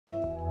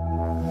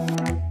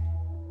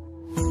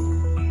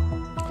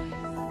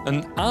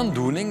Een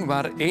aandoening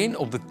waar 1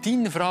 op de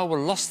 10 vrouwen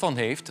last van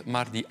heeft,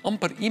 maar die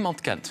amper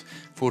iemand kent.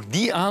 Voor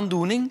die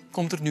aandoening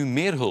komt er nu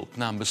meer hulp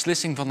na een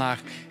beslissing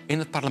vandaag in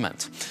het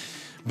parlement.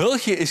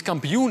 België is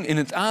kampioen in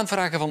het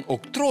aanvragen van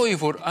octrooien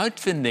voor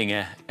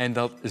uitvindingen. En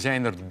dat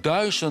zijn er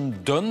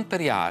duizenden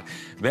per jaar.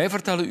 Wij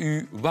vertellen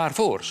u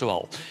waarvoor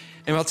zoal.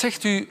 En wat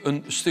zegt u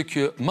een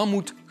stukje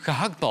mammoet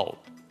gehaktbal?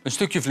 Een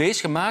stukje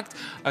vlees gemaakt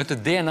uit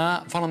het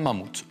DNA van een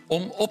mammoet.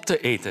 Om op te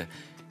eten.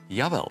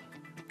 Jawel.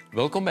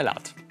 Welkom bij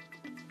Laat.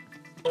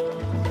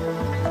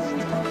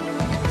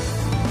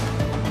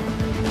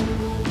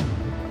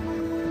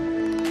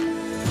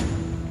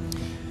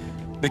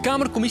 De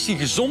Kamercommissie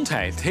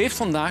Gezondheid heeft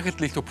vandaag het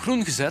licht op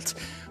groen gezet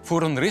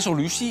voor een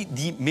resolutie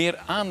die meer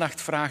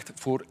aandacht vraagt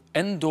voor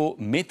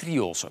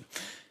endometriose.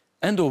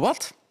 Endo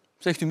wat?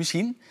 Zegt u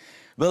misschien?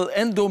 Wel,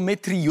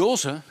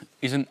 endometriose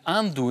is een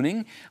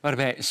aandoening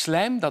waarbij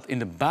slijm dat in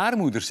de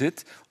baarmoeder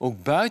zit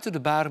ook buiten de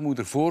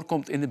baarmoeder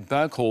voorkomt in de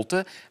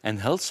buikholte en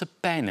helse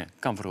pijnen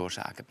kan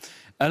veroorzaken.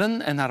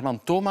 Ellen en haar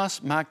man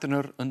Thomas maakten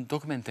er een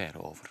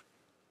documentaire over.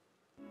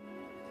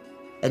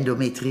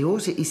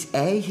 Endometriose is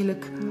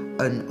eigenlijk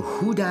een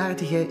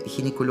goedaardige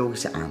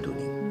gynaecologische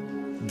aandoening.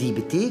 Die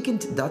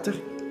betekent dat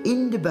er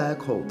in de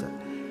buikholte,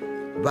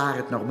 waar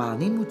het normaal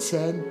niet moet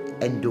zijn,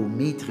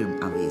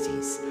 endometrium aanwezig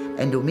is.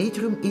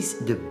 Endometrium is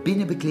de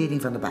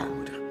binnenbekleding van de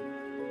baarmoeder.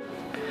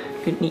 Je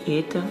kunt niet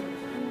eten,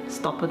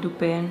 stappen doet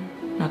pijn,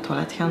 naar het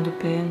toilet gaan doet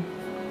pijn,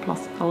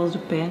 plassen, alles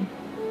doet pijn.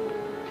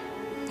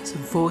 Het is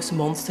een voos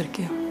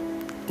monstertje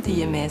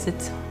die in mij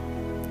zit,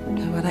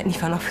 waar ik niet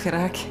vanaf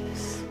geraak.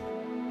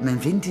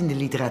 Men vindt in de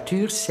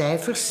literatuur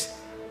cijfers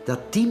dat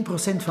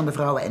 10% van de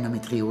vrouwen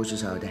endometriose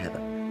zouden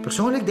hebben.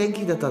 Persoonlijk denk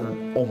ik dat dat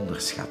een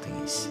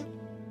onderschatting is.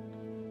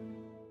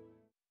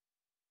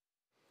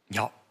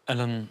 Ja,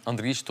 Ellen,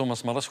 Andries,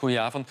 Thomas Malles,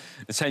 goedenavond.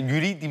 Het zijn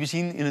jullie die we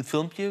zien in het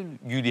filmpje.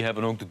 Jullie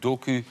hebben ook de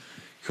docu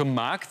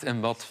gemaakt. En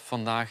wat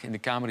vandaag in de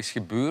Kamer is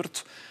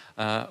gebeurd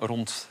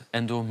rond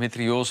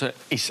endometriose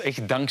is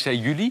echt dankzij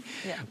jullie.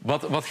 Ja.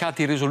 Wat gaat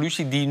die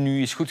resolutie die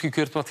nu is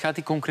goedgekeurd, wat gaat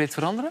die concreet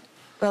veranderen?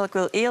 Wel, ik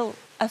wil heel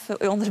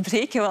even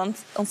onderbreken, want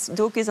ons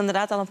docu is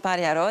inderdaad al een paar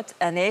jaar oud.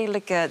 En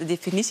eigenlijk, de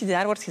definitie die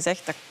daar wordt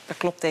gezegd, dat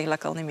klopt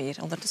eigenlijk al niet meer.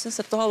 Ondertussen is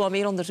er toch al wat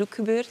meer onderzoek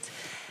gebeurd.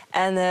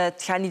 En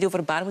het gaat niet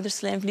over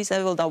baarmoederslijmvlies. We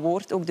willen dat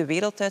woord ook de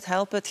wereld uit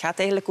helpen. Het gaat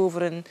eigenlijk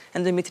over een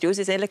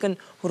endometriose is eigenlijk een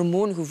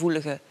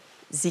hormoongevoelige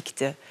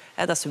ziekte.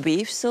 Dat is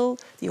weefsel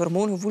die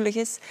hormoongevoelig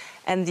is.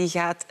 En die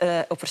gaat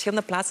op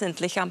verschillende plaatsen in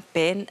het lichaam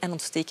pijn en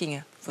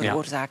ontstekingen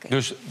veroorzaken. Ja,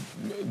 dus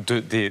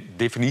de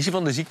definitie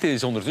van de ziekte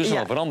is ondertussen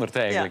al veranderd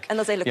eigenlijk. Ja, en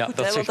dat is eigenlijk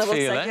goed. Dat zegt dat wil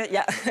veel, zeggen,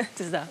 ja, het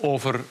is dat.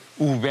 Over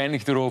hoe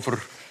weinig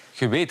erover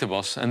geweten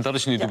was. En dat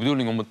is nu de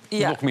bedoeling om het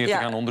nog meer te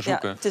gaan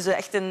onderzoeken. Ja, het is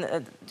echt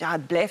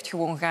het blijft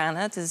gewoon gaan.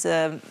 Hè.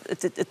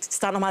 Het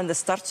staat nog maar in de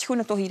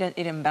startschoenen, toch hier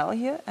in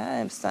België.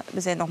 Hè.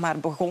 We zijn nog maar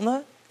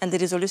begonnen. En de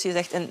resolutie is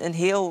echt een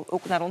heel,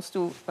 ook naar ons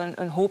toe,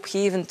 een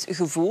hoopgevend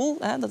gevoel.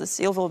 Hè. Dat is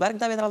heel veel werk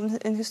dat we er al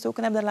in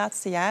gestoken hebben de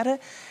laatste jaren.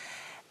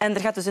 En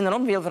er gaat dus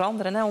enorm veel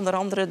veranderen. Hè. Onder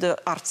andere de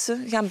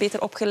artsen gaan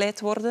beter opgeleid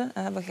worden.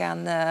 We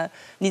gaan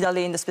niet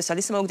alleen de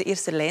specialisten, maar ook de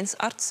eerste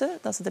lijnsartsen,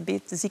 dat ze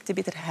de ziekte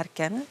beter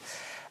herkennen.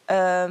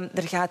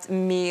 Er gaat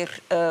meer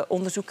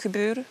onderzoek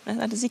gebeuren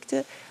naar de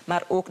ziekte,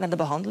 maar ook naar de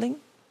behandeling.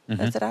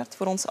 Uiteraard,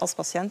 voor ons als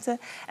patiënten.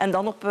 En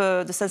dan op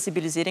de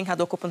sensibilisering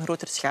gaat ook op een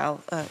grotere schaal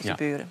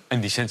gebeuren. En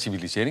die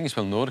sensibilisering is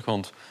wel nodig,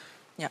 want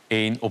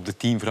 1 op de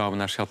 10 vrouwen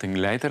naar schatting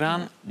lijdt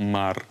eraan,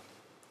 maar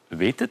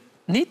weet het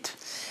niet?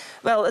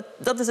 Wel,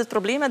 dat is het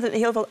probleem.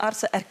 Heel veel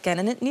artsen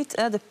erkennen het niet.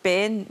 De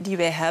pijn die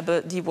wij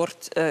hebben, die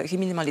wordt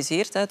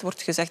geminimaliseerd. Het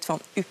wordt gezegd van,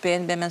 uw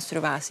pijn bij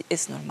menstruatie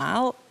is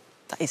normaal.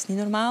 Dat is niet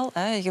normaal.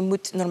 Je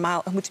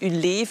moet je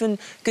leven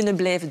kunnen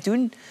blijven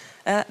doen.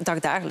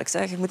 Dagelijks.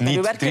 Je moet niet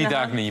je werk 3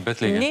 dagen in je bed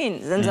liggen.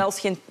 Nee, en zelfs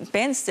geen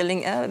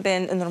pijnstilling.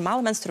 Bij een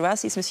normale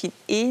menstruatie is misschien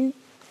 1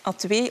 à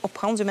 2 op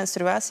gans je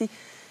menstruatie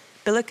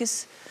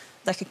pilletjes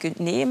dat je kunt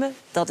nemen.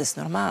 Dat is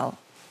normaal.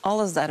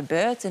 Alles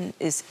daarbuiten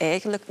is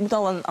eigenlijk, moet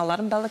al een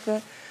alarmbelletje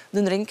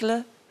doen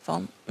rinkelen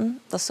van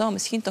dat zou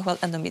misschien toch wel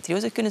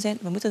endometriose kunnen zijn.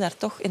 We moeten daar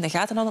toch in de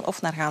gaten houden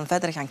of naar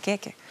verder gaan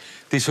kijken.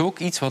 Het is ook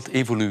iets wat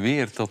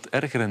evolueert, dat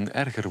erger en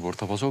erger wordt.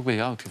 Dat was ook bij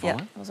jou het geval, Ja,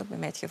 hè? dat was ook bij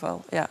mij het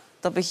geval. Ja.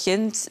 Dat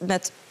begint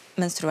met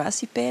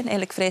menstruatiepijn,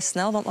 eigenlijk vrij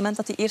snel. Van het moment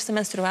dat die eerste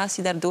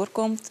menstruatie daardoor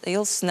komt,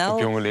 heel snel... Op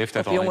jonge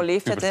leeftijd al. Op jonge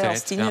leeftijd,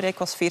 als tiener. Ja. Ik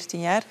was 14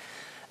 jaar.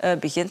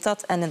 Begint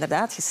dat. En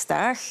inderdaad,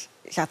 gestaag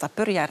gaat dat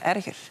per jaar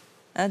erger.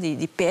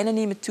 Die pijnen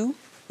nemen toe,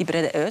 die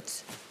breiden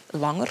uit,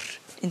 langer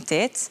in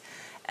tijd.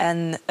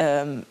 En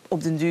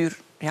op den duur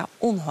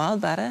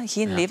onhoudbaar. Hè?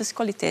 Geen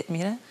levenskwaliteit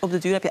meer. Hè? Op de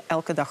duur heb je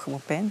elke dag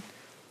gewoon pijn.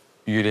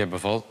 Jullie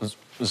hebben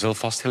zelf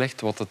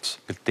vastgelegd wat het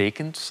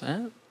betekent. Hè?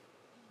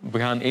 We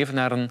gaan even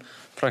naar een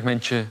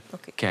fragmentje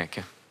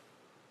kijken.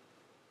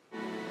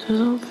 Het is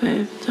al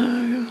 5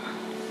 dagen.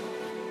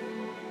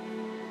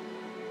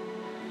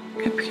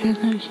 Ik heb geen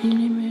energie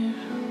niet meer.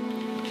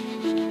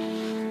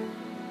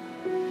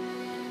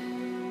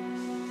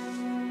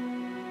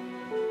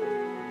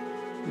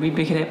 Wie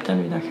begrijpt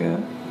dan nu dat je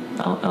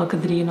elke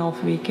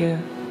 3,5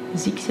 weken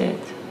ziek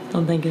bent?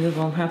 Dan denken ze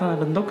van, ga dan naar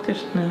de dokter.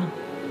 Nou,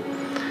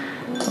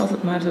 was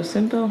het maar zo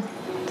simpel.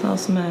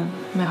 Zelfs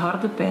met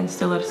harde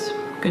pijnstillers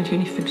kun je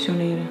niet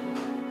functioneren.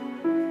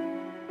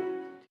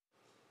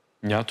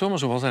 Ja,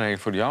 Thomas, hoe was het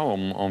eigenlijk voor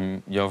jou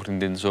om jouw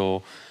vriendin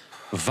zo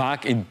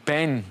vaak in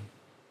pijn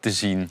te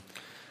zien?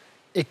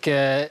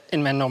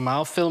 In mijn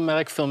normaal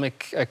filmwerk film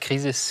ik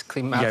crisis,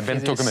 klimaatcrisis. Jij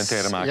bent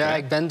documentairemaker. Ja, hè?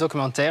 ik ben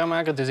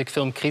documentairemaker, dus ik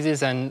film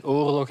crisis en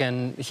oorlog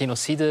en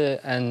genocide.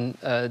 En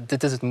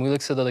dit is het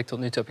moeilijkste dat ik tot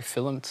nu toe heb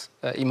gefilmd.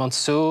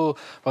 Iemand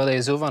waar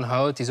je zo van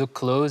houdt, die zo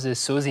close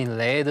is, zo zien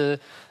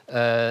lijden,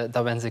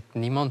 dat wens ik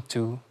niemand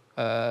toe.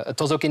 Het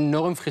was ook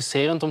enorm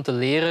frustrerend om te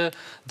leren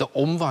de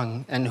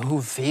omvang en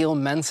hoeveel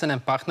mensen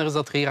en partners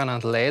dat er hier aan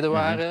het lijden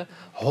waren.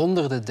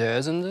 Honderden,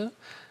 duizenden.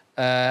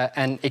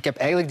 En ik heb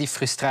eigenlijk die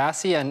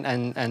frustratie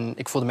en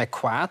ik voelde mij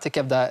kwaad. Ik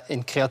heb dat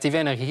in creatieve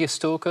energie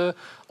gestoken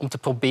om te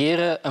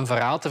proberen een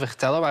verhaal te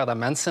vertellen waar dat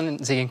mensen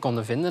zich in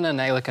konden vinden en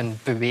eigenlijk een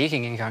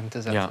beweging in gang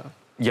te zetten. Ja.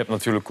 Je hebt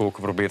natuurlijk ook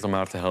geprobeerd om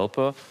haar te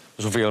helpen,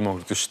 zoveel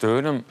mogelijk te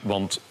steunen,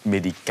 want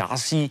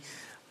medicatie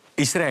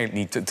is er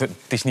eigenlijk niet. Het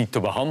is niet te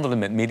behandelen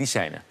met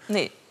medicijnen.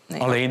 Nee.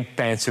 Alleen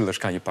pijnstillers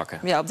kan je pakken.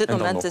 Ja, op dit En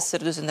dan moment nog. is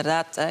er dus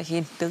inderdaad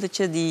geen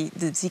pilletje die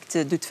de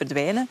ziekte doet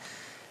verdwijnen.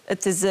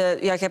 Het is,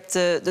 je hebt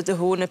de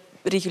gewone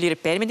reguliere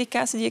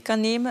pijnmedicatie die je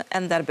kan nemen.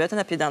 En daarbuiten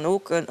heb je dan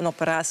ook een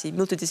operatie,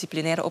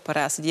 multidisciplinaire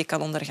operatie die je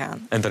kan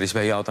ondergaan. En dat is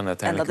bij jou dan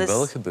uiteindelijk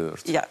wel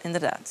gebeurd? Ja,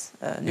 inderdaad.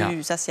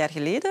 Nu 6 jaar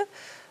geleden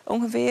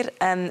ongeveer.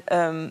 En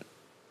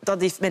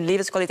dat heeft mijn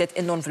levenskwaliteit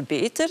enorm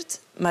verbeterd.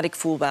 Maar ik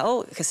voel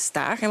wel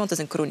gestaag, want het is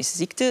een chronische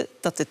ziekte,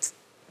 dat het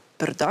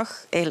per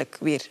dag eigenlijk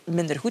weer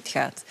minder goed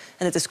gaat.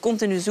 En het is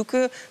continu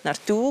zoeken naar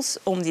tools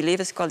om die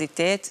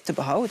levenskwaliteit te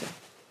behouden.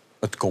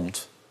 Het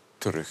komt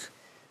terug.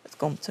 Het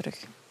komt terug.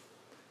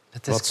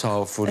 Wat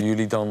zou voor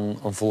jullie dan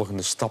een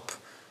volgende stap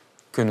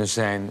kunnen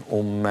zijn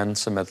om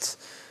mensen met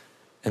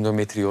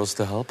endometriose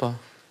te helpen?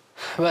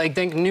 Wel, ik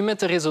denk nu met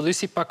de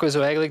resolutie pakken we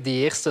zo eigenlijk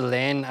die eerste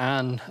lijn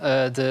aan.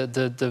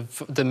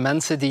 De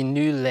mensen die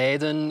nu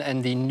lijden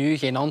en die nu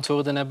geen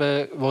antwoorden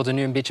hebben, worden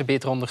nu een beetje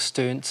beter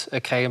ondersteund.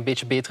 Krijgen een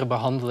beetje betere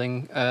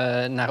behandeling.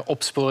 Naar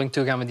opsporing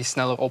toe gaan we die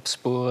sneller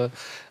opsporen.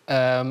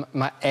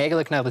 Maar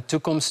eigenlijk naar de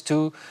toekomst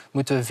toe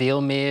moeten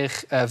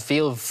we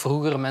veel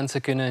vroeger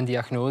mensen kunnen een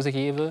diagnose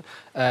geven.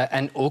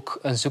 En ook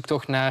een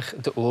zoektocht naar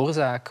de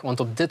oorzaak. Want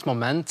op dit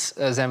moment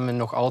zijn we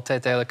nog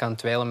altijd eigenlijk aan het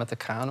dweilen met de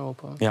kraan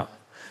open. Ja.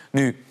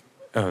 Nu,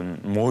 een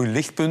mooi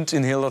lichtpunt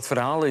in heel dat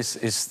verhaal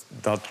is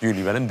dat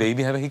jullie wel een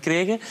baby hebben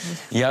gekregen.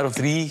 Een jaar of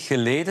 3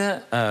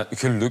 geleden.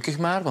 Gelukkig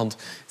maar, want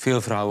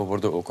veel vrouwen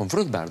worden ook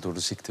onvruchtbaar door de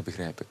ziekte,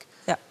 begrijp ik.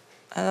 Ja,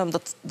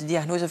 omdat de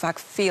diagnose vaak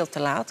veel te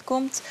laat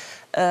komt,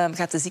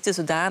 gaat de ziekte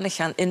zodanig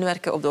gaan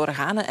inwerken op de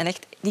organen en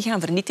echt die gaan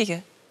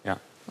vernietigen. Ja.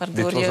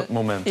 Waardoor Dit was het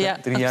moment,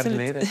 hè? 3 jaar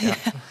geleden. Ja.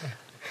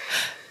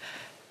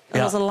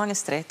 Dat was een lange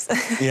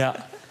strijd.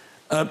 Ja.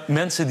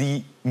 Mensen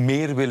die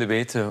meer willen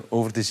weten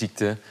over de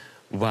ziekte,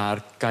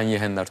 waar kan je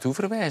hen naartoe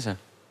verwijzen?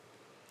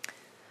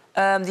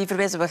 Die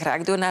verwijzen we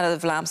graag door naar de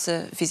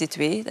Vlaamse VZW,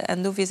 de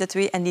Endo-VZW.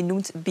 En die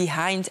noemt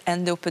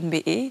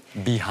behindendo.be.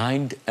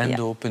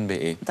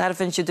 Behindendo.be. Ja. Daar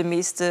vind je de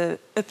meeste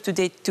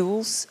up-to-date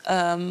tools.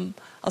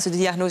 Als je de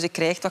diagnose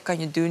krijgt, wat kan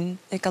je doen?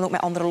 Je kan ook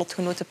met andere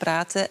lotgenoten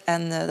praten.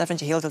 En daar vind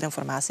je heel veel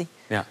informatie.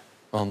 Ja,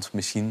 want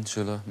misschien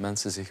zullen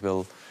mensen zich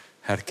wel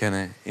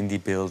herkennen in die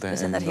beelden. We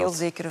zijn en daar heel dat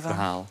zeker van.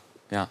 verhaal.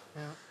 Ja.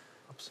 Ja,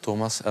 absoluut.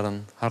 Thomas,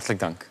 Ellen, hartelijk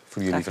dank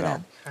voor jullie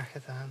verhaal. Graag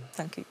gedaan.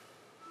 Dank u.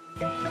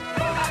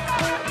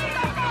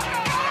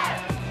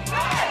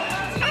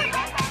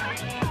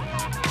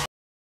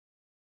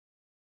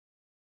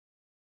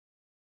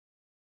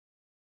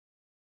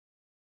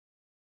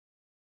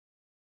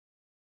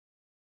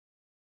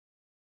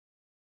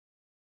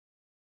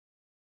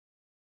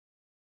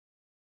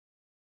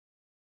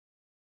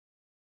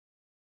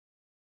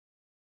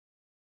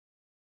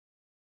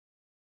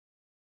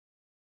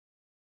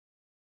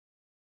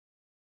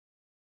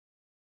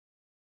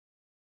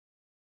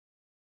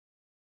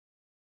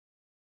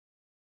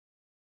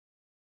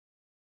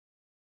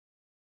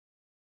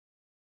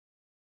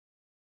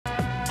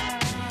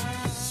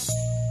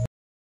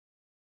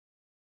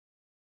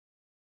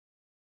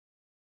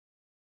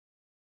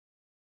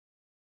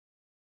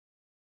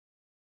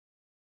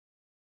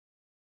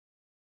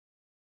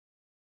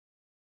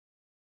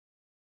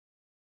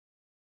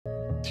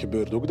 Het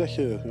gebeurt ook dat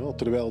je,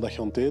 terwijl dat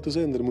je aan het eten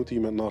bent, er moet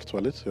iemand naar het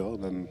toilet. Ja,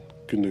 dan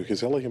kun je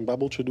gezellig een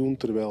babbeltje doen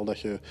terwijl dat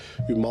je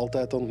je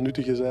maaltijd aan het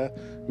nuttigen bent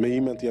met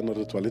iemand die naar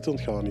het toilet aan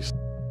het gaan is.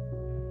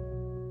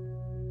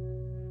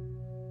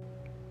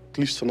 Het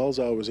liefst van al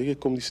zouden we zeggen,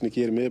 kom eens een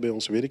keer mee bij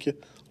ons werken,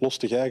 los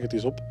de geig het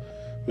eens op.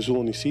 We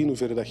zullen niet zien hoe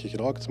ver dat je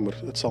geraakt, maar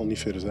het zal niet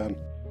ver zijn.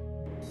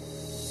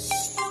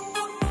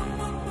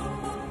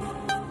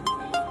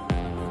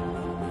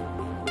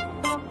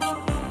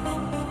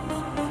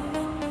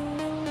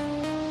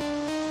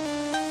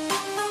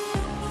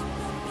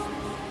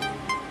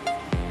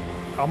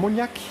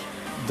 Ammoniak,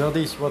 dat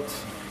is wat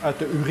uit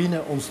de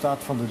urine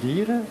ontstaat van de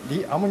dieren.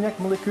 Die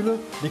ammoniakmoleculen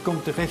die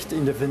komt terecht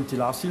in de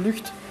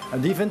ventilatielucht.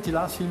 En die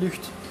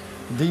ventilatielucht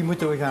die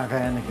moeten we gaan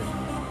reinigen.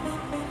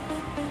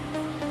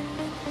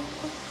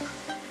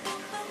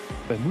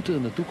 Wij moeten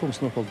in de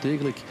toekomst nog wel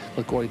degelijk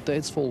dat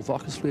kwaliteitsvol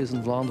varkensvlees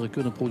in Vlaanderen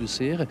kunnen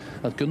produceren.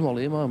 Dat kunnen we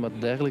alleen maar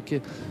met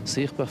dergelijke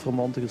zeer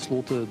performante,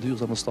 gesloten,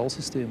 duurzame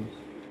stalsystemen.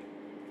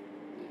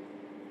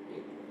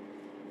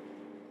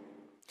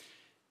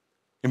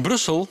 In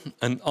Brussel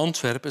en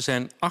Antwerpen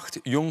zijn 8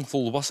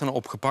 jongvolwassenen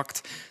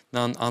opgepakt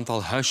na een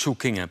aantal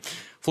huiszoekingen.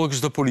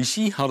 Volgens de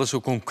politie hadden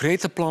ze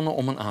concrete plannen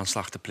om een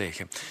aanslag te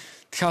plegen.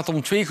 Het gaat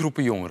om 2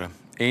 groepen jongeren.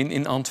 1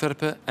 in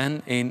Antwerpen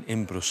en 1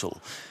 in Brussel.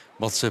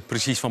 Wat ze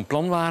precies van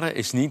plan waren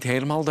is niet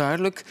helemaal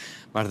duidelijk,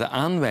 maar de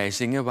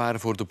aanwijzingen waren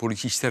voor de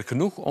politie sterk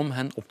genoeg om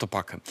hen op te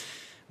pakken.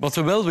 Wat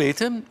we wel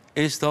weten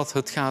is dat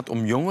het gaat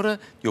om jongeren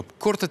die op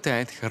korte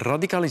tijd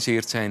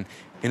geradicaliseerd zijn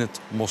in het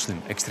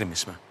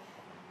moslim-extremisme.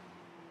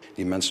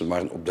 Die mensen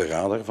waren op de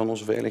radar van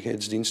onze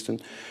veiligheidsdiensten.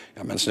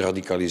 Ja, mensen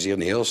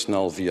radicaliseren heel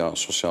snel via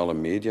sociale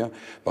media.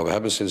 Maar we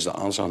hebben sinds de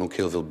aanslagen ook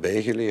heel veel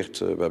bijgeleerd.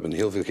 We hebben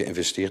heel veel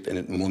geïnvesteerd in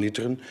het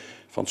monitoren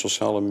van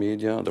sociale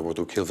media. Er wordt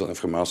ook heel veel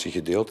informatie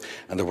gedeeld.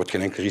 En er wordt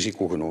geen enkel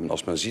risico genomen.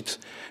 Als men ziet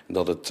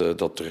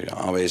dat er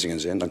aanwijzingen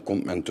zijn, dan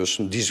komt men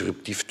tussen,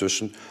 disruptief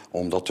tussen,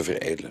 om dat te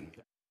verijdelen.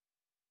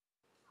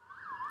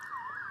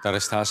 De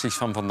arrestaties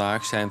van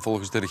vandaag zijn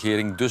volgens de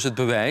regering dus het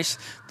bewijs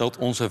dat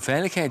onze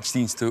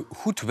veiligheidsdiensten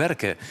goed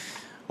werken.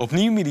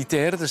 Opnieuw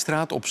militairen de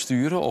straat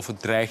opsturen of het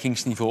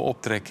dreigingsniveau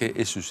optrekken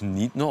is dus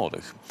niet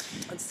nodig.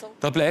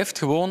 Dat blijft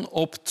gewoon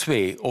op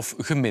 2 of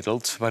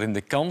gemiddeld, waarin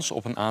de kans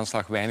op een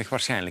aanslag weinig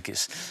waarschijnlijk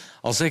is.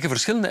 Al zeggen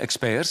verschillende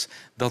experts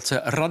dat ze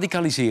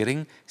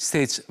radicalisering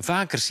steeds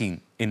vaker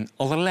zien in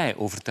allerlei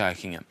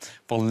overtuigingen,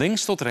 van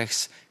links tot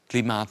rechts,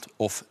 klimaat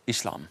of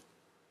islam.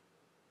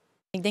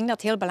 Ik denk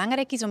dat het heel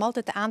belangrijk is om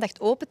altijd de aandacht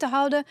open te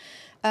houden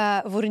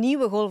voor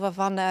nieuwe golven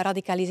van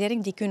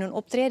radicalisering die kunnen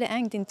optreden.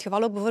 In dit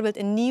geval ook bijvoorbeeld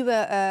een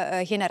nieuwe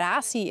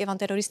generatie van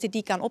terroristen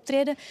die kan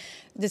optreden.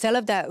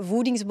 Dezelfde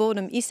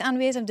voedingsbodem is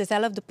aanwezig,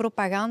 dezelfde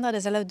propaganda,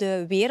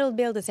 dezelfde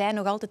wereldbeelden zijn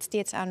nog altijd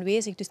steeds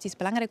aanwezig. Dus het is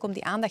belangrijk om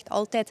die aandacht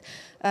altijd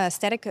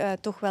sterk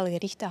toch wel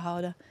gericht te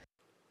houden.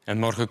 En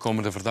morgen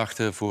komen de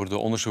verdachten voor de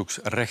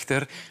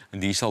onderzoeksrechter en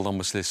die zal dan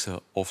beslissen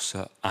of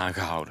ze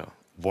aangehouden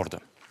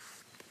worden.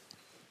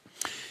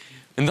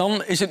 En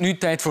dan is het nu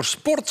tijd voor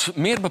sport,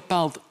 meer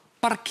bepaald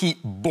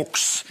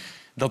parkiebox.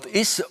 Dat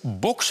is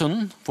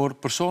boksen voor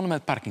personen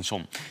met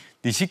Parkinson.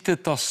 Die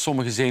ziekte tast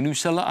sommige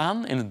zenuwcellen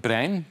aan in het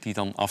brein, die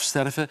dan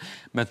afsterven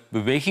met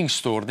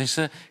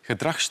bewegingsstoornissen,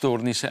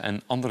 gedragsstoornissen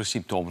en andere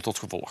symptomen tot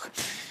gevolg.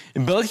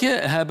 In België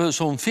hebben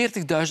zo'n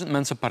 40.000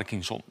 mensen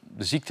Parkinson.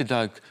 De ziekte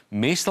duikt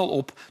meestal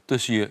op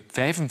tussen je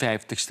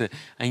 55ste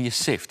en je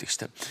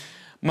 70ste.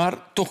 Maar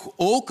toch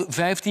ook 15%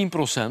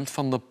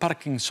 van de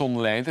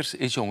Parkinson-lijders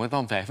is jonger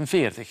dan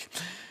 45.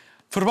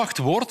 Verwacht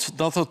wordt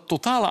dat het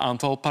totale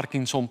aantal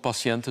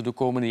Parkinson-patiënten de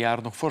komende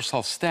jaren nog fors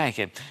zal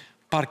stijgen.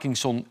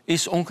 Parkinson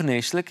is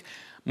ongeneeslijk,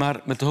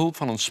 maar met de hulp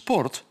van een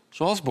sport,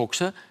 zoals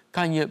boksen,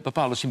 kan je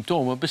bepaalde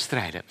symptomen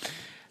bestrijden.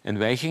 En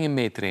wij gingen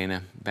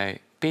meetrainen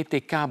bij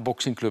PTK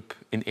Boxingclub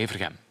in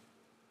Evergem.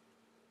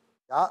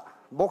 Ja,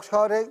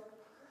 bokshouding.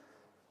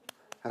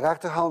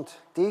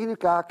 Rechterhand tegen uw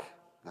kaak.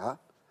 Ja.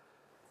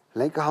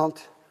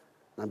 Linkerhand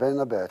naar binnen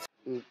naar buiten.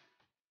 1,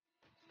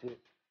 2,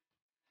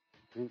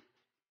 3.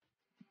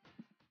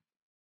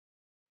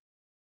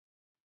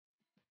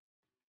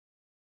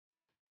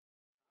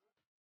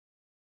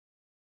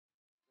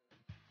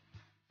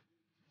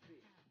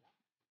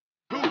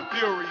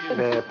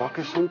 Bij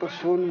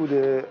Parkinson-persoon moet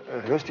je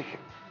rustig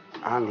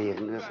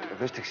aanleren, dus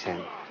rustig zijn.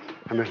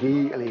 Je mag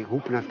niet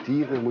roepen en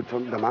tieren, je moet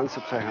de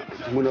mensen op zeggen.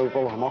 Ze moeten ook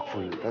wel gemak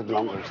voelen, dat is het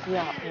belangrijkste.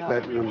 Ja.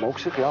 Bij een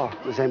bokser, ja,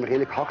 daar zijn we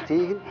redelijk hard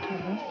tegen.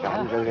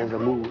 Ja, dat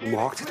moet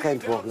hard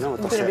getraind worden. Hè,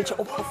 moet een beetje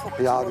opgefokt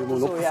worden. Ja, die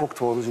moet opgefokt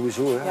worden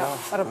sowieso. Hè. Ja,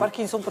 maar een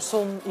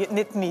Parkinson-persoon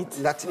net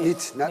niet. Net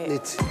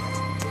niet.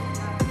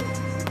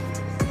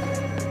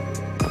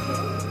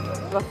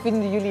 Wat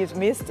vinden jullie het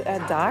meest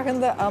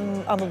uitdagende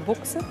aan het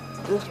boksen?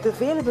 De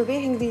vele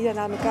bewegingen die je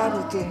naar elkaar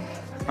moet doen.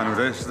 En hoe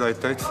rustiger dat je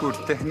het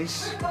uitvoert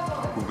technisch,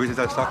 hoe beter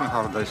dat je slaat en hoe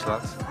harder dat je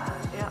slaat.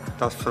 Ja.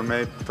 Dat is voor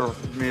mij toch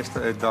de meeste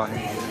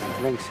uitdaging.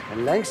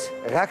 Links,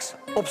 rechts,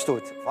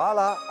 opstoot.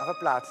 Voilà, even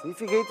plaatsen. Niet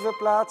vergeten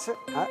verplaatsen.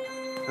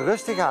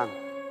 Rustig aan,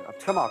 op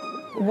het gemak.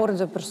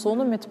 Worden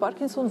personen met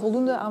Parkinson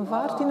voldoende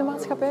aanvaard in de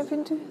maatschappij,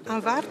 vindt u?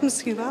 Aanvaard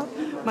misschien wel,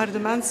 maar de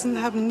mensen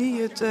hebben niet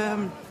het...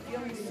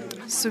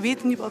 Ze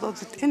weten niet wat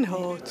het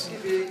inhoudt.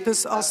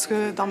 Dus als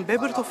je dan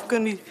bibbert of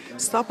kunt niet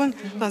stappen,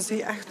 dan zie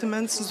je echt de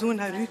mensen zo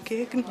naar u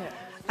kijken.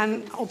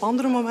 En op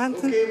andere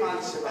momenten,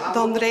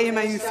 dan rij je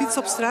met je fiets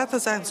op straat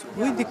en zeggen ze,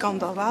 oei, die kan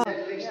dat wel.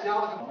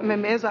 Met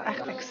mij is dat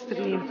echt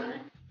extreem.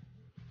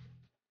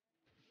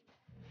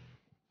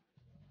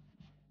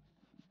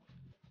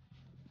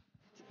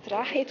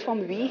 Traagheid van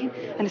bewegen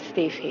en de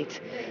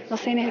stijfheid. Dat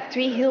zijn eigenlijk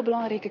 2 heel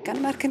belangrijke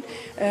kenmerken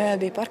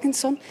bij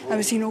Parkinson. En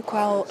we zien ook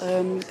wel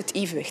het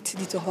evenwicht,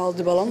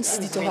 de balans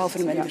die toch wel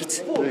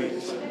vermindert. Goed.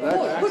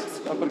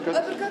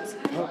 Uppercut.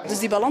 Dus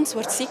die balans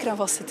wordt zeker en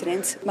vast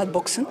getraind met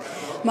boksen.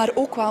 Maar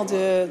ook wel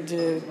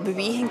de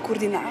beweging,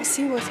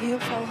 coördinatie wordt heel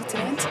veel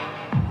getraind.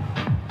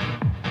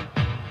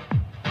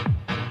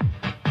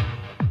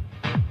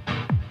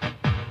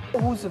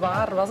 Hoe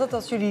zwaar was het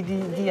als jullie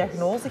die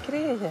diagnose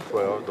kregen?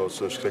 Ja,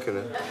 dat is schrikken.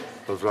 Hè.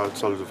 Dan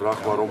stel je de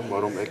vraag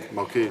waarom ik.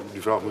 Maar oké,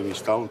 die vraag moet je niet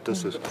stellen. Dat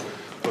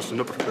is een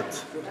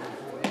uppercut.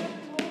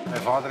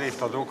 Mijn vader heeft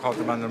dat ook gehad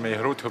en ben ermee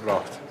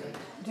grootgebracht.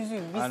 Dus u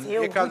wist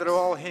heel ik goed. had er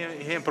wel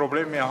geen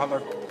probleem mee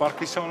gehad.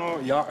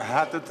 Parkinson, ja, je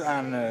hebt het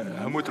en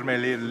je moet ermee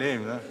leren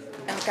leven. Hè.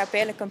 En ik heb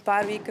eigenlijk een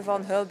paar weken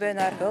van huilbui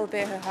naar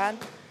huilbui gegaan.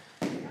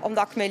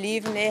 Omdat ik mijn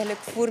leven eigenlijk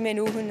voor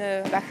mijn ogen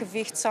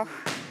weggeveegd zag.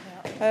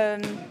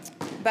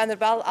 Ik ben er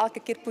wel elke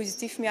keer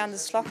positief mee aan de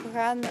slag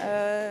gegaan.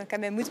 Ik heb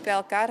mijn moed bij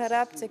elkaar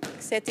geraapt. Ik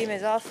zei tegen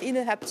mezelf, Ine,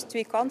 je hebt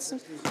 2 kansen.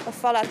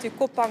 Ofwel laat je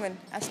kop hangen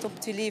en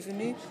stopt je leven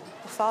nu.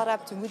 Ofwel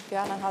raapt je moed bij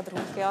aan en ga er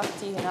gewoon keihard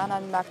tegenaan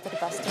en maakt er het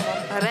beste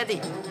van. Ready.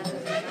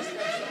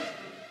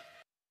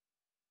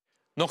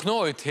 Nog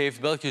nooit heeft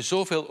België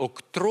zoveel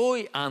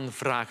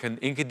octrooiaanvragen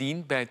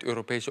ingediend bij het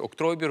Europese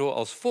octrooibureau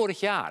als vorig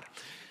jaar.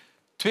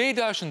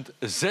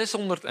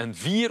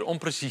 2604 om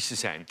precies te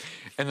zijn.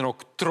 En een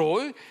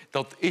octrooi,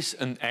 dat is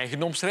een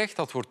eigendomsrecht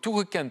dat wordt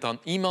toegekend aan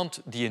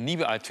iemand die een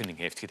nieuwe uitvinding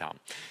heeft gedaan.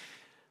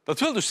 Dat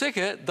wil dus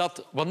zeggen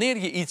dat wanneer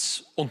je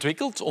iets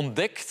ontwikkelt,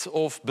 ontdekt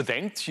of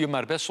bedenkt, je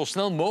maar best zo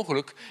snel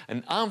mogelijk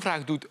een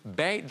aanvraag doet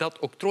bij dat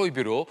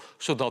octrooibureau,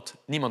 zodat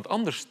niemand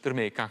anders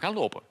ermee kan gaan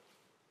lopen.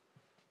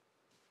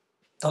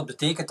 Dat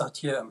betekent dat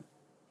je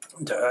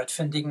de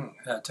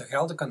uitvinding te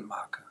gelden kunt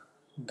maken.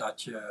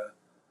 Dat je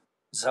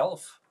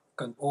zelf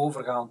kunt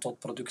overgaan tot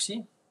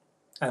productie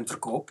en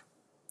verkoop.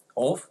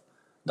 Of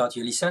dat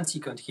je licentie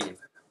kunt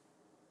geven.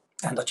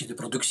 En dat je de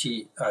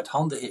productie uit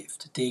handen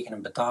heeft tegen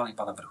een betaling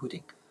van een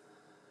vergoeding.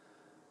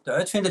 De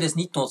uitvinder is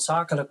niet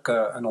noodzakelijk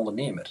een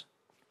ondernemer.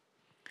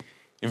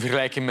 In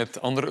vergelijking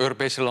met andere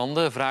Europese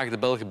landen vragen de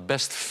Belgen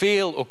best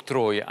veel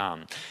octrooien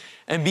aan.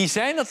 En wie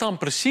zijn dat dan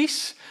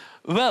precies?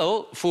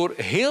 Wel, voor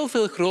heel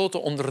veel grote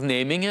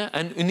ondernemingen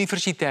en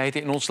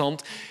universiteiten in ons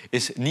land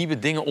is nieuwe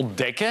dingen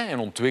ontdekken en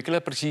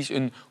ontwikkelen precies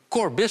een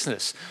core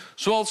business.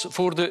 Zoals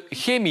voor de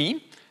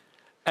chemie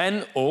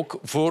en ook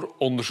voor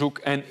onderzoek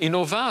en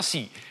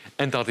innovatie.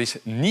 En dat is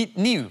niet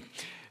nieuw.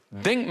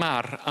 Denk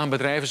maar aan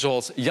bedrijven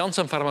zoals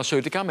Janssen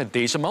Pharmaceutica met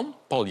deze man,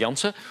 Paul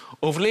Janssen,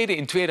 overleden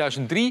in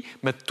 2003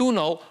 met toen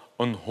al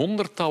een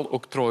 100-tal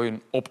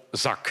octrooien op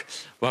zak.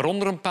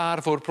 Waaronder een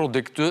paar voor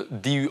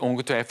producten die u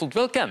ongetwijfeld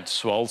wel kent,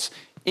 zoals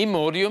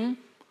Imodium,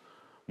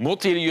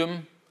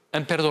 Motilium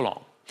en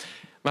Perdolan.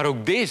 Maar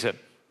ook deze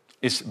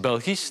is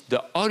Belgisch,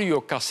 de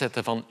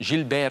audiocassette van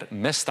Gilbert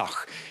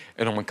Mestag.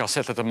 En om een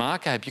cassette te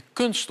maken heb je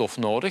kunststof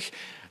nodig.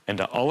 En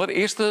de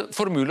allereerste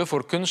formule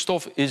voor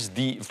kunststof is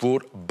die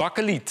voor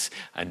bakkeliet.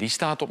 En die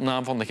staat op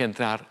naam van de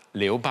Gentenaar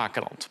Leo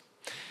Bakeland.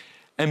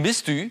 En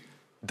wist u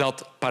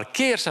dat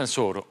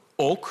parkeersensoren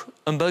ook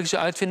een Belgische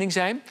uitvinding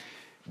zijn?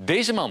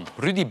 Deze man,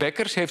 Rudy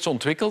Bekkers, heeft ze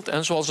ontwikkeld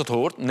en zoals het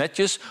hoort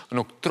netjes een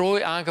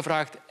octrooi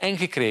aangevraagd en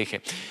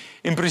gekregen.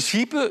 In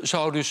principe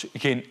zou dus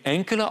geen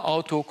enkele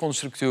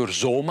autoconstructeur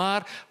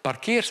zomaar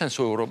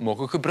parkeersensoren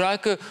mogen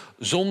gebruiken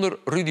zonder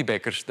Rudy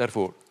Bekkers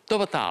daarvoor te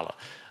betalen.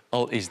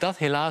 Al is dat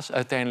helaas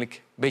uiteindelijk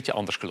een beetje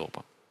anders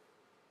gelopen.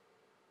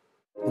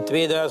 In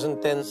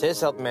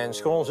 2006 had mijn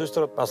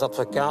schoonzuster was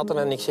advocaat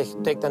en ik zeg,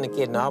 trek dan een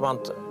keer na,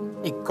 want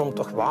ik kom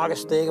toch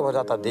wagens tegen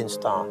waar dat in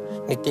staat.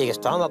 Niet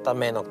tegenstaan dat dat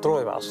mijn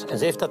octrooi was. En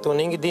ze heeft dat toen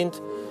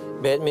ingediend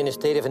bij het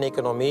ministerie van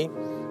Economie.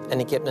 En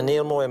ik heb een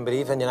heel mooie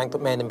brief en die hangt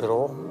op mijn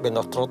bureau. Ik ben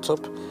daar trots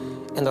op.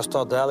 En daar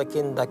staat duidelijk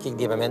in dat ik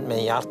die moment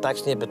mijn jaartax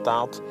niet heb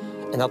betaald.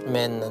 En dat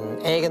mijn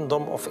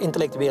eigendom of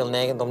intellectueel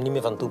eigendom niet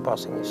meer van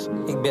toepassing is.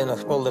 Ik ben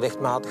nog wel de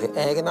rechtmatige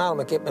eigenaar,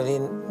 maar ik heb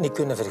me niet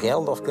kunnen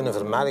vergelden of kunnen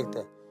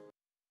vermarkten.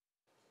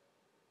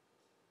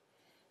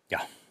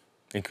 Ja,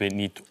 ik weet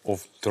niet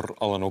of er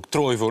al een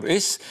octrooi voor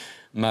is,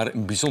 maar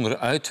een bijzondere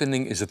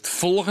uitvinding is het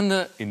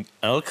volgende in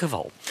elk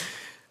geval.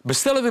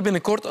 Bestellen we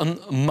binnenkort een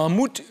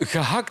mammoet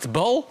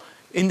gehaktbal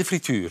in de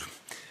frituur?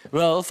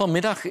 Wel,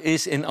 vanmiddag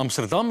is in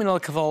Amsterdam in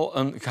elk geval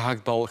een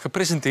gehaktbal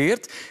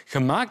gepresenteerd,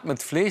 gemaakt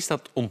met vlees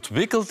dat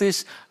ontwikkeld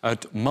is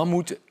uit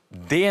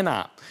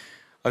mammoet-DNA.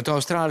 Het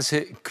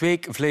Australische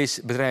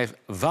kweekvleesbedrijf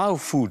Wow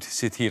Food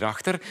zit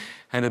hierachter.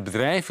 En het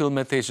bedrijf wil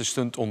met deze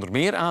stunt onder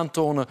meer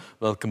aantonen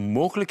welke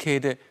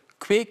mogelijkheden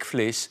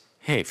kweekvlees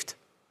heeft.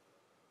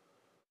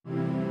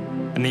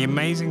 And the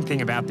amazing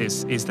thing about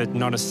this is that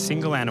not a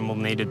single animal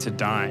needed to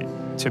die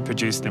to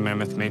produce the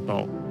mammoth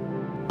meatball.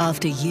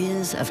 After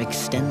years of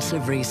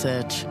extensive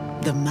research,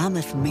 the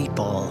mammoth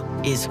meatball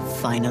is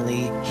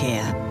finally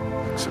here.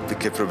 Ik zou het een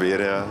keer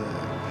proberen, ja.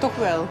 Toch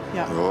wel,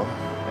 ja. Ja,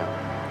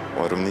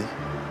 waarom niet?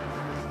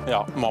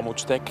 Ja,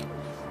 mammoetstek.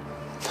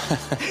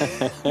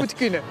 Moet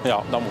kunnen.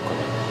 Ja, dat moet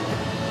kunnen.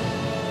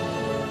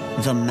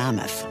 The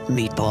mammoth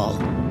meatball.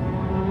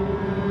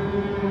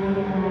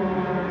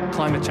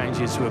 Climate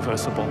change is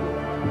reversible.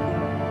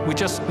 We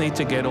just need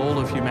to get all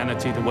of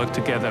humanity to work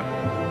together.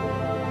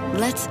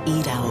 Let's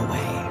eat our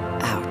way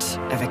out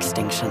of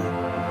extinction.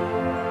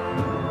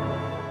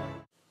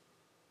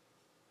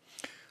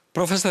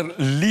 Professor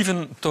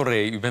Lieven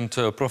Torré, u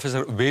bent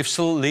professor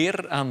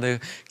weefselleer aan de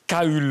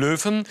KU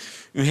Leuven.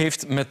 U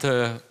heeft met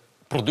de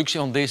productie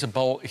van deze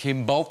bal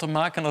geen bal te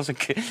maken, als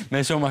ik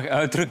mij zo mag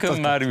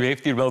uitdrukken, maar u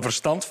heeft hier wel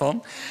verstand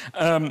van.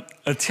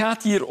 Het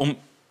gaat hier om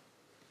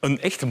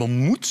een echte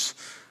mammoet,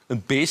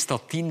 een beest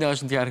dat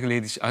 10.000 jaar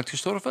geleden is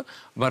uitgestorven,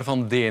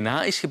 waarvan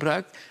DNA is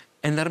gebruikt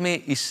en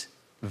daarmee is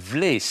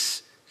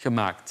vlees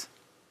gemaakt.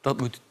 Dat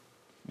moet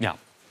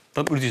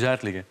u eens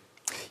uitleggen.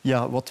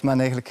 Ja, wat men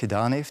eigenlijk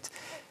gedaan heeft,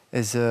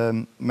 is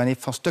men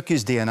heeft van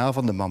stukjes DNA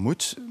van de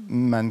mammoet.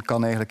 Men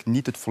kan eigenlijk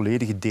niet het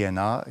volledige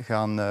DNA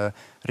gaan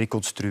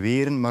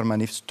reconstrueren, maar men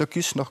heeft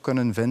stukjes nog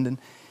kunnen vinden.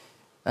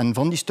 En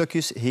van die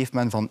stukjes heeft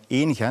men van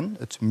één gen,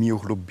 het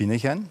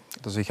myoglobine-gen,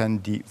 dat is een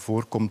gen die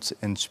voorkomt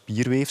in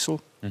spierweefsel.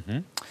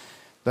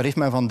 Daar heeft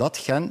men van dat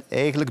gen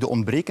eigenlijk de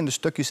ontbrekende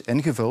stukjes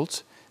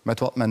ingevuld met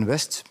wat men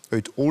wist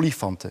uit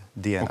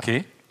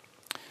olifanten-DNA.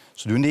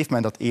 Zodoende heeft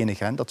men dat ene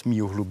gen, dat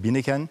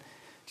myoglobine-gen,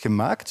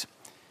 gemaakt.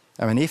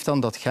 En men heeft dan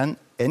dat gen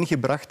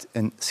ingebracht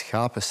in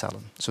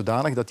schapencellen,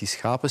 zodanig dat die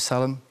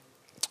schapencellen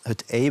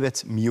het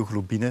eiwit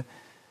myoglobine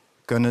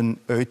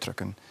kunnen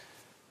uitdrukken.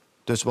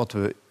 Dus wat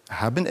we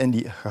hebben in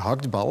die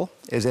gehaktbal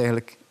is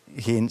eigenlijk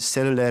geen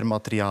cellulair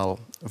materiaal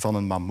van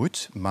een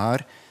mammoet,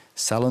 maar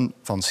cellen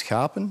van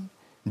schapen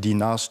die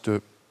naast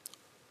de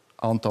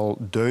aantal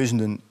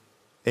duizenden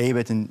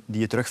eiwitten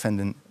die je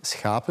terugvindt in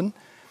schapen,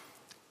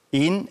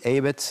 één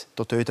eiwit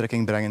tot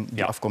uitdrukking brengen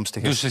die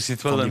afkomstig is. Dus er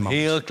zit wel een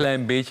heel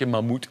klein beetje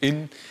mammoet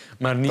in,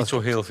 maar niet zo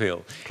heel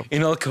veel.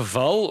 In elk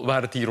geval,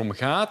 waar het hier om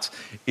gaat,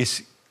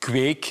 is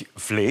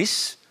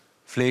kweekvlees.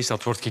 Vlees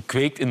dat wordt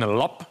gekweekt in een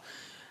lab.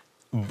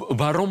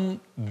 Waarom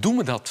doen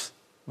we dat?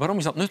 Waarom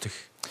is dat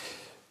nuttig?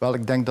 Wel,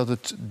 ik denk dat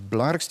het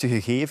belangrijkste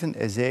gegeven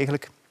is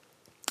eigenlijk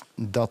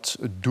dat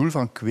het doel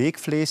van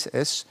kweekvlees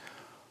is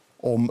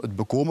om het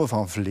bekomen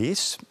van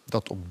vlees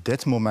dat op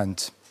dit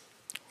moment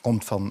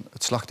komt van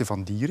het slachten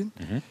van dieren,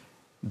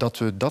 dat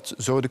we dat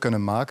zouden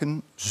kunnen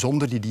maken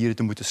zonder die dieren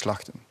te moeten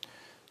slachten.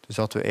 Dus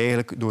dat we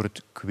eigenlijk door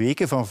het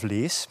kweken van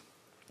vlees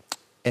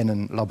in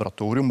een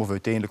laboratorium of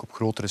uiteindelijk op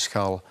grotere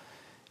schaal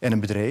in een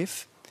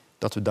bedrijf,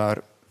 dat we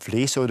daar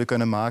vlees zouden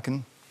kunnen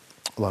maken,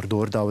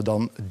 waardoor dat we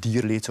dan het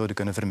dierleed zouden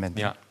kunnen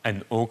verminderen. Ja,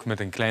 en ook met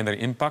een kleinere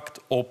impact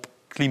op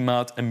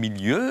klimaat en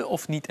milieu,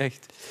 of niet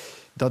echt?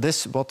 Dat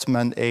is wat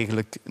men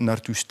eigenlijk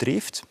naartoe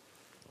streeft.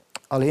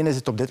 Alleen is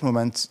het op dit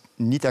moment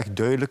niet echt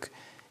duidelijk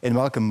in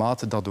welke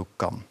mate dat ook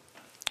kan.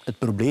 Het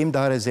probleem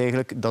daar is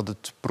eigenlijk dat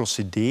het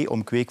procedé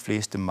om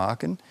kweekvlees te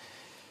maken,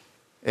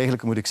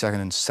 eigenlijk moet ik zeggen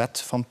een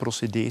set van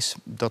procedés,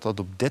 dat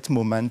op dit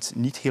moment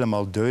niet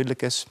helemaal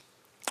duidelijk is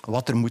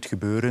wat er moet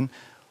gebeuren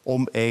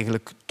om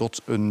eigenlijk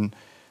tot een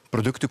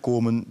product te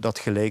komen dat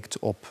gelijkt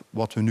op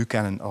wat we nu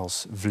kennen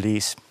als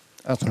vlees.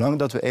 En zolang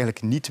dat we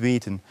eigenlijk niet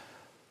weten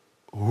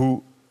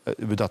hoe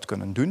we dat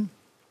kunnen doen,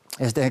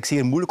 is het eigenlijk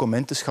zeer moeilijk om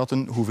in te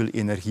schatten hoeveel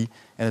energie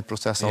in het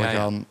proces zal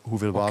gaan,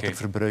 hoeveel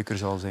waterverbruik er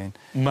zal zijn.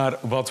 Maar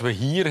wat we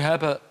hier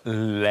hebben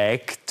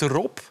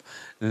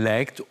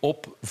lijkt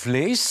op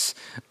vlees.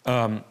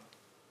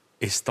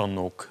 Is het dan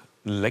ook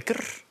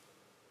lekker?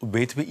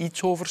 Weten we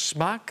iets over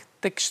smaak,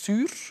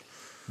 textuur?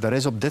 Daar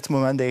is op dit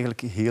moment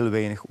eigenlijk heel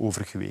weinig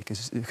over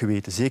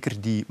geweten.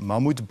 Zeker die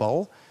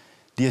mammoetbal,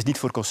 die is niet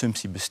voor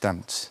consumptie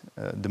bestemd.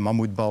 De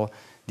mammoetbal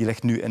die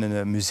ligt nu in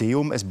een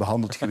museum, is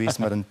behandeld geweest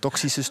met een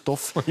toxische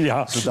stof.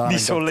 Ja, niet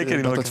zo lekker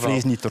in elk dat het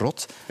vlees niet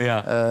rot.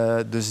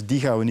 Ja. Dus die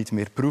gaan we niet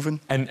meer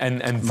proeven.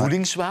 En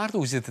voedingswaarde,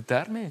 hoe zit het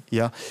daarmee?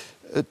 Ja,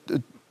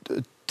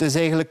 het is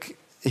eigenlijk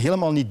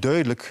helemaal niet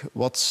duidelijk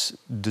wat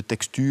de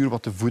textuur,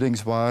 wat de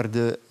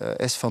voedingswaarde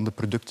is van de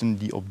producten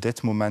die op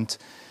dit moment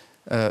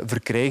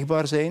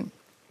verkrijgbaar zijn.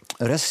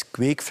 Er is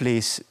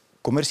kweekvlees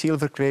commercieel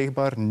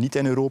verkrijgbaar, niet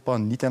in Europa,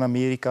 niet in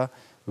Amerika,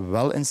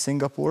 wel in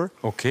Singapore,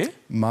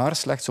 maar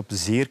slechts op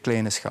zeer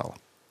kleine schaal.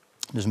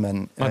 Dus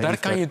maar daar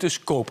kan je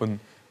dus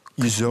kopen?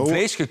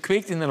 Vlees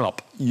gekweekt in een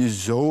lab? Je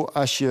zou,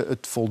 als je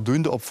het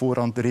voldoende op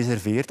voorhand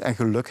reserveert en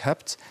geluk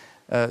hebt,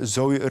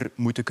 zou je er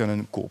moeten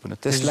kunnen kopen.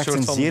 Het is slechts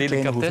een zeer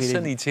kleine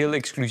hoeveelheid. Iets heel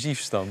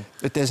exclusiefs dan?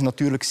 Het is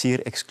natuurlijk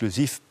zeer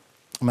exclusief.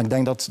 Maar ik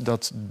denk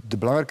dat de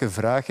belangrijke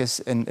vraag is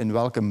in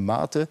welke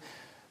mate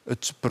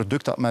het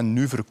product dat men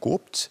nu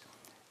verkoopt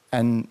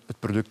en het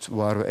product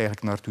waar we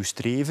eigenlijk naartoe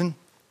streven,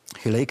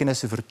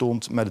 gelijkenissen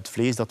vertoont met het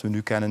vlees dat we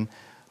nu kennen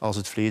als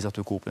het vlees dat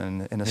we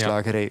kopen in een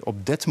slagerij.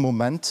 Op dit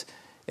moment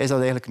is dat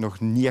eigenlijk nog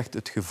niet echt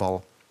het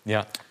geval.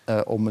 Ja.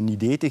 Om een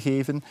idee te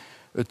geven,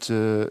 het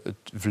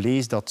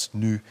vlees dat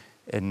nu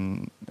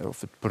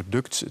of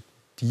het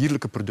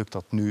dierlijke product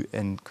dat nu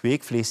in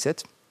kweekvlees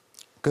zit,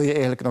 kun je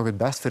eigenlijk nog het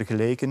best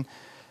vergelijken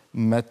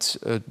met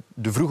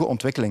de vroege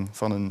ontwikkeling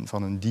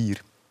van een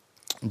dier.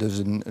 Dus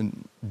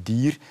een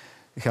dier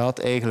gaat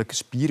eigenlijk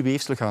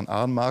spierweefsel gaan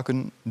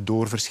aanmaken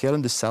door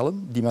verschillende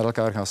cellen die met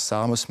elkaar gaan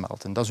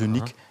samensmelten. Dat is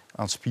uniek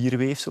aan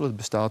spierweefsel. Het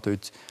bestaat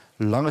uit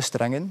lange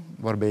strengen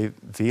waarbij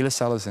vele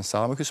cellen zijn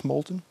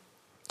samengesmolten.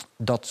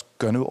 Dat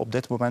kunnen we op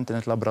dit moment in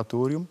het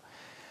laboratorium.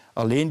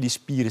 Alleen die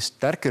spieren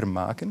sterker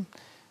maken,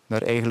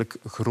 daar eigenlijk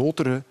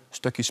grotere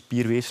stukjes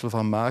spierweefsel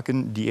van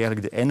maken die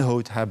eigenlijk de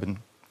inhoud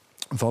hebben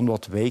van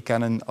wat wij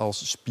kennen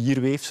als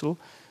spierweefsel,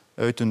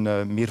 uit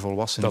een meer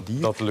volwassen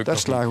dier. Daar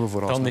slagen we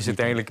vooral. Dan is het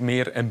eigenlijk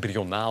meer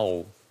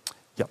embryonaal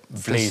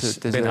vlees.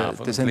 Het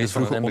is in de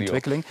vroege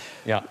ontwikkeling.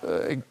 Ja.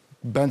 Ik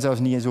ben zelfs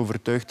niet eens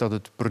overtuigd dat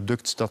het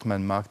product dat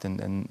men maakt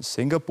in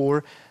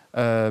Singapore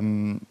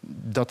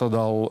dat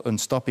al een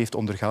stap heeft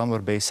ondergaan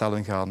waarbij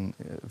cellen gaan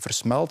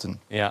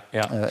versmelten. Ja.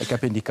 Ik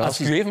heb indicaties...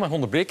 Als ik u even mag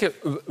onderbreken,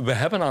 we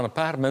hebben aan een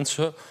paar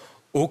mensen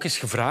ook eens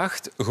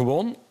gevraagd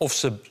gewoon of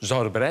ze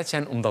zouden bereid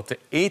zijn om dat te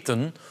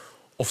eten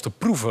of te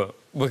proeven.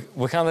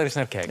 We gaan daar eens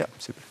naar kijken. Ja,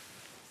 super.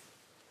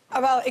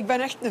 Wel, ik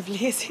ben echt een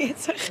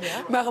vleeseter,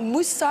 maar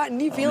moest dat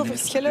niet veel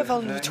verschillen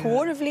van het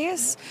gewone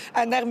vlees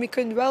en daarmee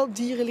kun je wel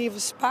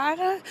dierenleven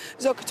sparen,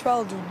 zou ik het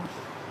wel doen.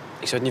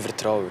 Ik zou het niet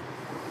vertrouwen.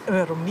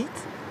 Waarom niet?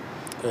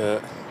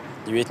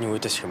 Je weet niet hoe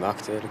het is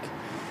gemaakt eigenlijk.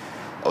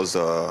 Als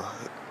dat,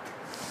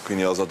 ik weet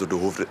niet, als dat door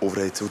de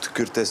overheid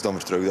goedgekeurd is, dan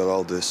vertrouw ik dat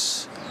wel.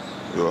 Dus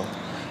ja.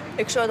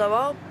 Ik zou dat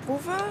wel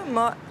proeven,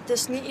 maar het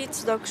is niet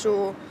iets dat ik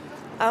zo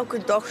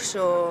elke dag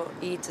zou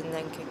eten,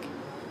 denk ik.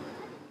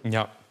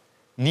 Ja,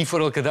 niet voor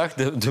elke dag.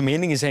 De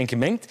meningen zijn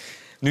gemengd.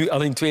 Nu,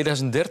 al in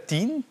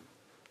 2013,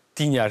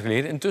 10 jaar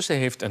geleden intussen,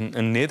 heeft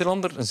een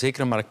Nederlander, een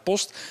zekere Mark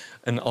Post,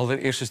 een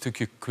allereerste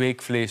stukje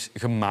kweekvlees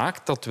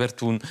gemaakt. Dat werd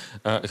toen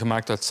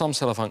gemaakt uit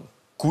stamcellen van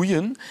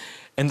koeien.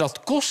 En dat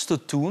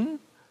kostte toen,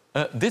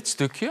 dit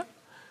stukje,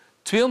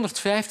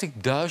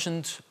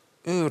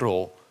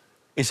 €250.000.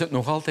 Is het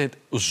nog altijd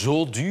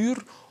zo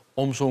duur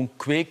om zo'n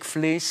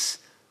kweekvlees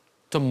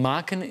te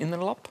maken in een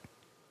lab?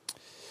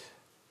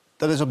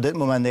 Dat is op dit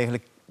moment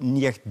eigenlijk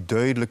niet echt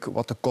duidelijk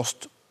wat de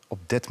kost op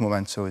dit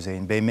moment zou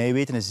zijn. Bij mij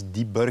weten is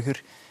die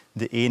burger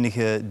de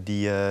enige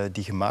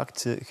die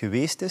gemaakt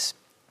geweest is.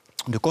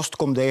 De kost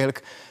komt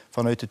eigenlijk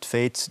vanuit het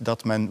feit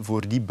dat men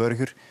voor die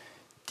burger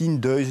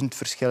 10.000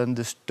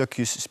 verschillende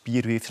stukjes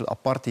spierweefsel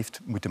apart heeft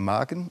moeten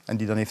maken en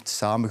die dan heeft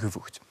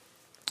samengevoegd.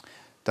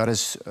 Daar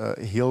is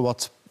heel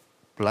wat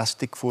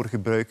plastic voor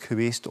gebruikt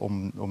geweest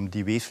om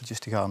die weefseltjes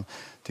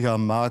te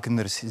gaan maken.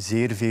 Er is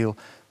zeer veel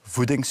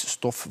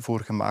voedingsstof voor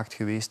gemaakt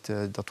geweest.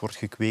 Dat wordt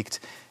gekweekt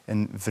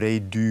in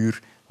vrij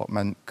duur, wat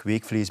men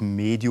kweekvlees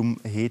medium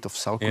heet, of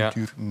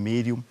celcultuur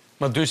medium.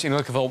 Maar dus in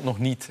elk geval nog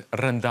niet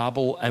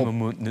rendabel en we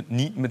moeten het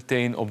niet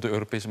meteen op de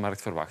Europese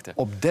markt verwachten.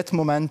 Op dit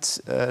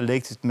moment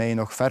lijkt het mij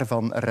nog ver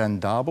van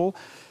rendabel.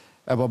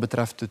 En wat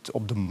betreft het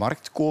op de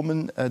markt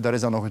komen, daar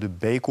is dan nog de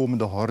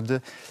bijkomende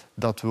horde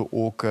dat we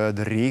ook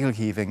de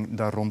regelgeving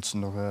daar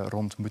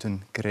rond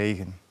moeten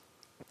krijgen.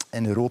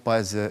 In Europa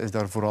is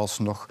daar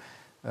vooralsnog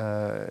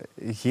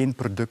geen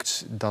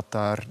product dat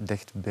daar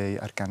dicht bij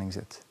erkenning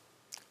zit.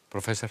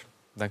 Professor,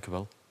 dank u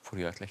wel voor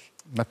uw uitleg.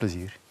 Met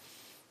plezier.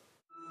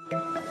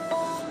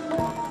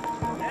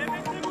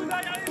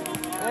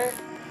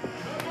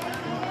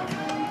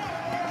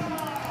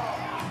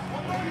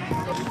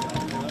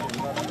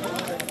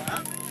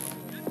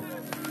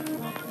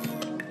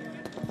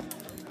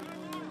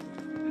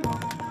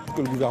 Ce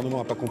que le gouvernement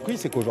n'a pas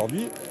compris, c'est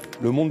qu'aujourd'hui,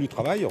 le monde du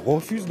travail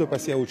refuse de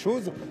passer à autre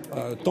chose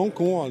tant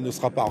qu'on ne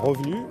sera pas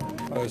revenu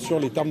sur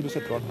les termes de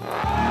cette loi.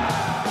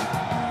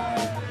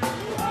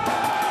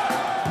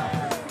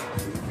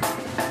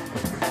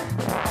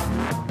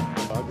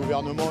 Un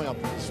gouvernement et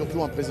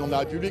surtout un président de la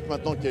République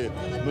maintenant qui est,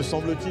 me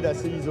semble-t-il,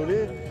 assez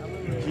isolé,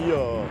 qui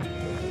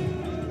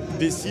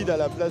décide à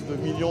la place de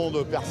millions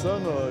de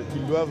personnes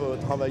qu'ils doivent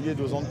travailler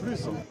 2 ans de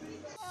plus.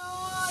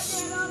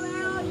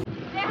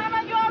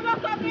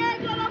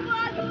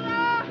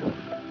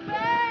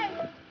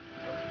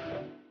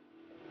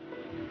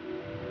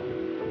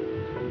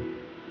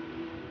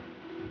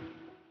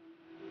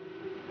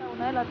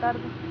 De la tarde,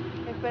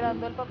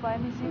 esperando el papá de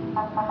mis hijos,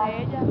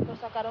 de ella, los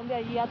sacaron de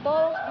allí a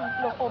todos,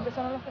 y los hombres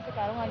son los que se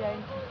quedaron allá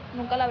adentro,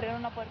 nunca le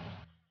abrieron la puerta.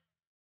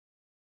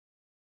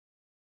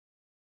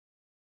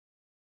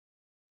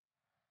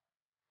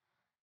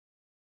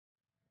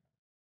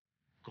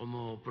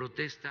 Como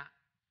protesta,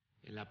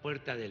 en la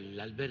puerta del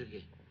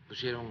albergue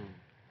pusieron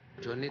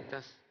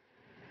chonetas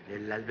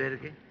del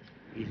albergue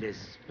y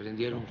les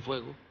prendieron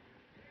fuego.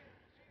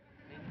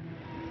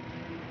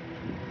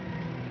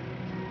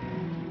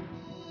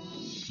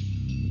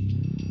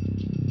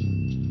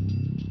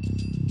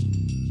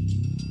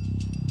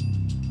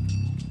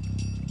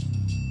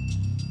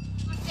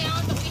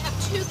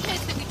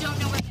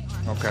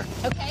 Okay.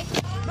 Okay.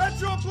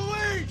 Metro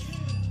Police!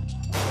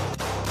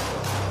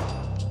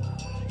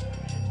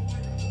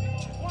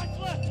 Watch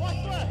left.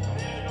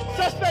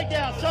 Suspect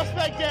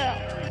down.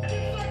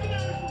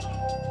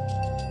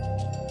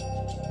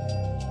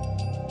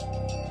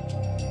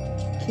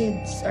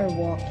 Kids are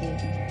walking,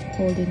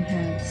 holding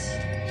hands.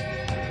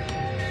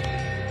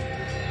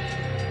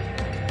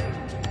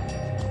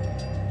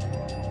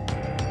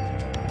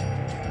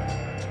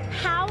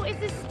 How is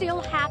this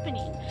still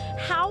happening?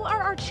 How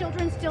are our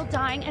children still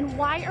dying and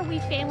why are we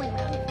failing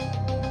them?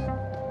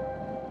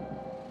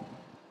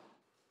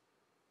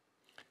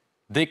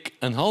 Dik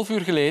een half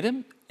uur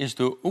geleden is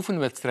de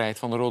oefenwedstrijd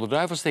van de Rode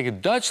Duivels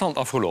tegen Duitsland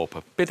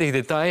afgelopen. Pittig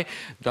detail,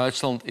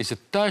 Duitsland is het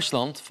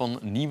thuisland van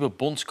nieuwe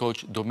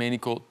bondscoach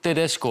Domenico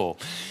Tedesco.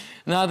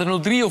 Na de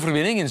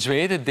 0-3-overwinning in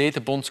Zweden deed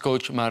de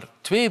bondscoach maar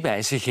 2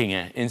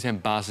 wijzigingen in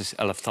zijn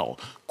basiselftal.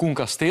 Koen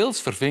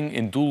Kasteels verving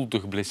in doel de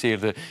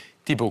geblesseerde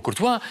Thibaut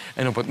Courtois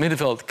en op het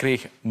middenveld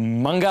kreeg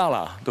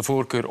Mangala de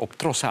voorkeur op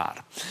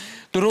Trossard.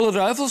 De Rode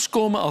Duivels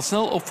komen al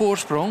snel op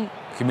voorsprong.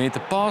 Gemeente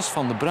paas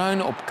van De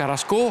Bruyne op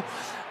Carrasco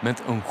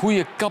met een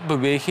goede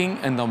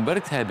kapbeweging en dan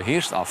werkt hij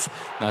beheerst af.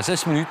 Na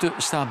 6 minuten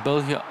staat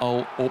België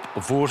al op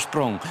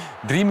voorsprong.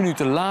 3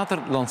 minuten later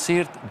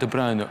lanceert De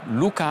Bruyne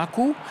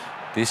Lukaku.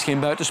 Het is geen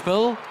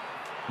buitenspel.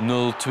 0-2.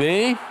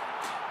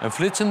 Een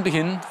flitsend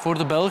begin voor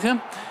de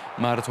Belgen.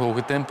 Maar het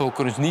hoge tempo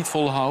kunnen ze niet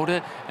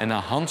volhouden. En na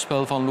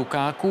handspel van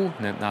Lukaku,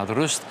 net na de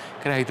rust,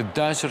 krijgen de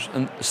Duitsers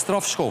een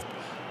strafschop.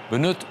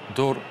 Benut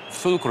door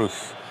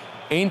Fulkrug.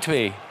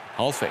 1-2,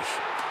 halfweg.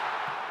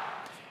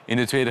 In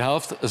de tweede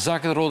helft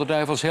zakken de Rode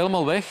Duivels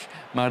helemaal weg.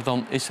 Maar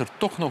dan is er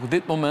toch nog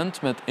dit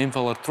moment met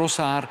invaller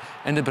Trossard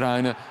en De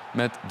Bruyne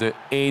met de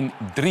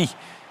 1-3.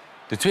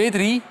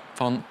 De 2-3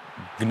 van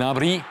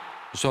Gnabry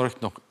zorgt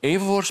nog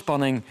even voor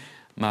spanning.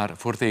 Maar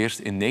voor het eerst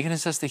in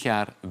 69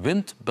 jaar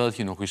wint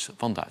België nog eens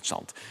van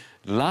Duitsland.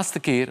 De laatste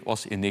keer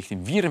was in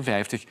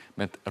 1954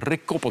 met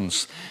Rick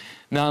Koppens.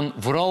 Na een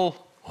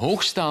vooral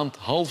hoogstaand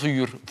half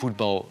uur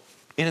voetbal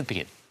in het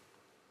begin.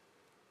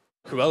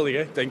 Geweldig,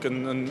 hè? Ik denk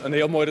een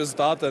heel mooi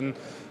resultaat en een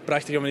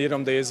prachtige manier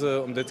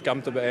om dit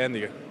kamp te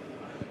beëindigen.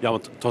 Ja,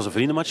 want het was een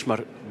vriendenmatch, maar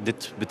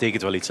dit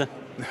betekent wel iets, hè?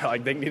 Ja,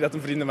 ik denk niet dat het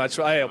een vriendenmatch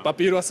was. Op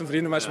papier was het een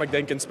vriendenmatch, maar ik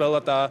denk in het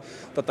spel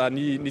dat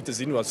niet te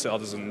zien was. Ja,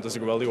 dat is een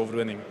geweldige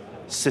overwinning.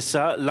 C'est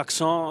ça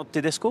l'accent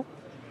tedesco?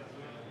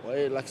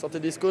 Oui, l'accent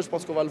tedesco, je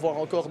pense qu'on va le voir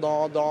encore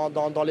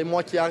dans les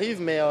mois qui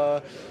arrivent,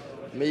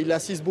 mais il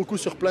insiste beaucoup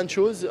sur plein de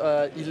choses.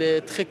 Il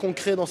est très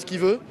concret dans ce qu'il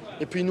veut.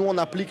 Et puis nous, on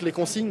applique les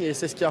consignes et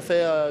c'est ce qui a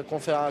fait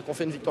qu'on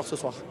fait une victoire ce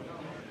soir.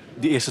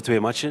 Die eerste 2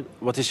 matchen,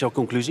 wat is jouw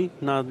conclusie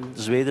na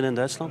Zweden en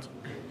Duitsland?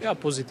 Ja,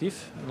 positief.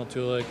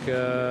 Natuurlijk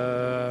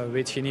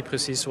weet je niet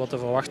precies wat te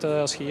verwachten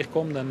als je hier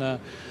komt. En,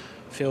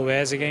 veel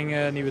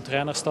wijzigingen, nieuwe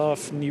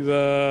trainerstaf,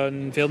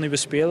 veel nieuwe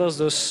spelers.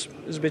 Dus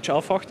het is een beetje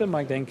afwachten.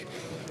 Maar ik denk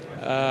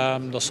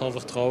dat zal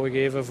vertrouwen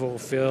geven voor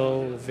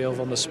veel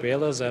van de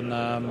spelers. En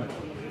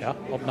ja,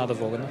 op naar de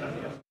volgende.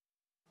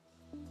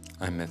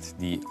 En met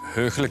die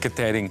heugelijke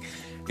tijding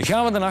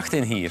gaan we de nacht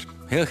in hier.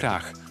 Heel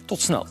graag.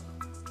 Tot snel.